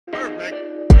Hey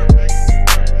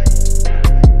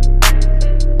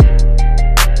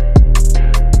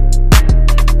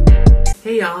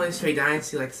y'all, it's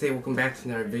Kehlani. Like I say, welcome back to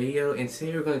another video, and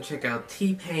today we're going to check out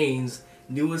T-Pain's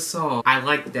newest song, I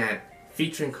Like That,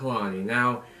 featuring Kehlani.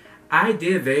 Now, I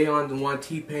did a video on one of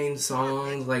T-Pain's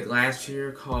songs like last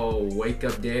year called Wake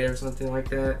Up Dead or something like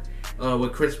that,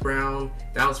 with Chris Brown.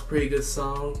 That was a pretty good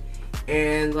song.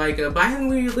 And like, but I haven't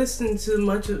really listened to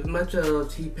much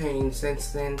of T-Pain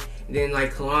since then. And then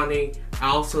like Kehlani,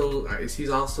 she's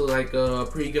also like a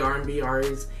pretty good R&B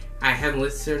artist. I haven't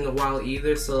listened to her in a while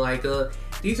either, so like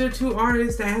these are two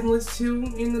artists that I haven't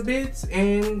listened to in a bit,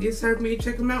 and it's time for me to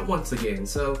check them out once again.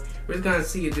 So we're just gonna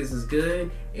see if this is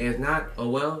good, and if not, oh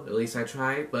well, at least I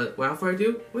tried. But without further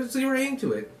ado, let's get right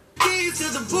into it. Keys to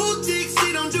the boutique,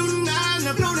 she don't do nine.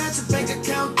 I know that your bank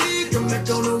account big, come back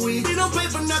on the week. She don't pay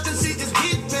for nothing, she just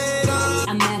get paid up.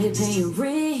 I'm out here paying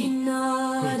rent, you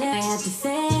know that I have to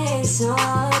face all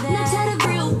that. Now tell the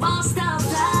real boss stop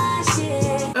fly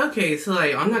shit. Okay, so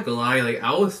like, I'm not gonna lie, like,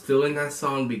 I was feeling that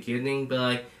song beginning, but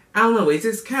like, I don't know, it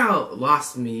just kind of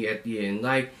lost me at the end.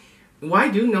 Like, what I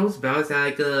do know about is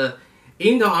that, like,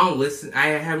 even though I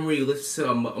haven't really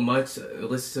listened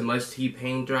to much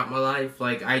T-Pain throughout my life,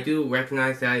 like, I do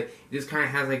recognize that this kind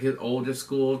of has, like, his older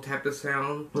school type of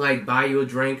sound, like, Buy You a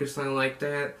Drink or something like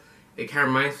that. It kind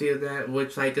of reminds me of that,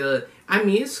 which, like, I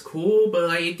mean, it's cool, but,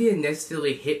 like, it didn't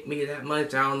necessarily hit me that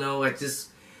much. I don't know, I just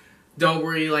don't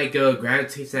really like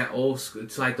gravitate to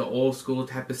that the old school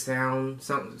type of sound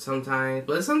sometimes,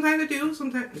 but sometimes I do.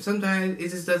 Sometimes it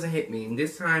just doesn't hit me. And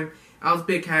this time I was a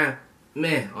bit kind of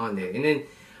meh on it. And then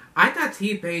I thought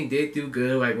T-Pain did do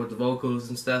good, like with the vocals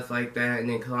and stuff like that. And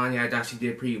then Kehlani, I thought she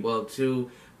did pretty well too.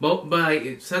 But like,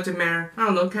 it's such a matter, I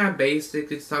don't know, kind of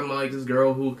basic. It's talking about like this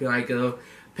girl who can like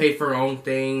pay for her own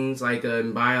things, like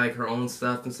and buy like her own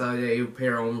stuff and stuff. They pay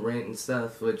her own rent and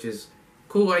stuff, which is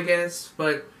cool, I guess.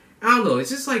 But I don't know, it's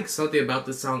just like something about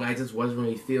the song, I just wasn't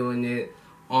really feeling it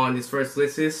on this first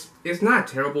listen. It's not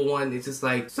a terrible one, it's just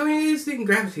like something that just didn't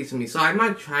gravitate to me. So I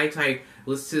might try to like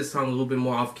listen to the song a little bit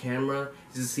more off camera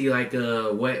just to see like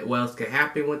what else could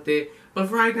happen with it. But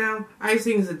for right now, I just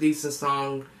think it's a decent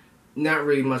song. Not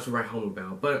really much to write home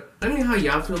about. But let me know how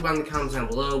y'all feel about it in the comments down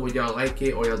below. Would y'all like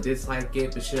it or y'all dislike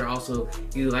it? But share also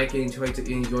if you like it and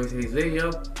enjoy today's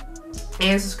video.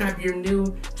 And subscribe if you're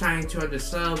new, trying to 200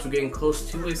 subs, we're getting close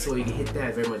to it, so you can hit that,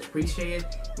 I very much appreciate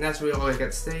it. And that's really all I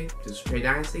got to say. This is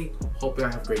Kehlani. Hope y'all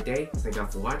have a great day. Thank y'all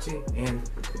for watching, and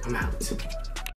I'm out.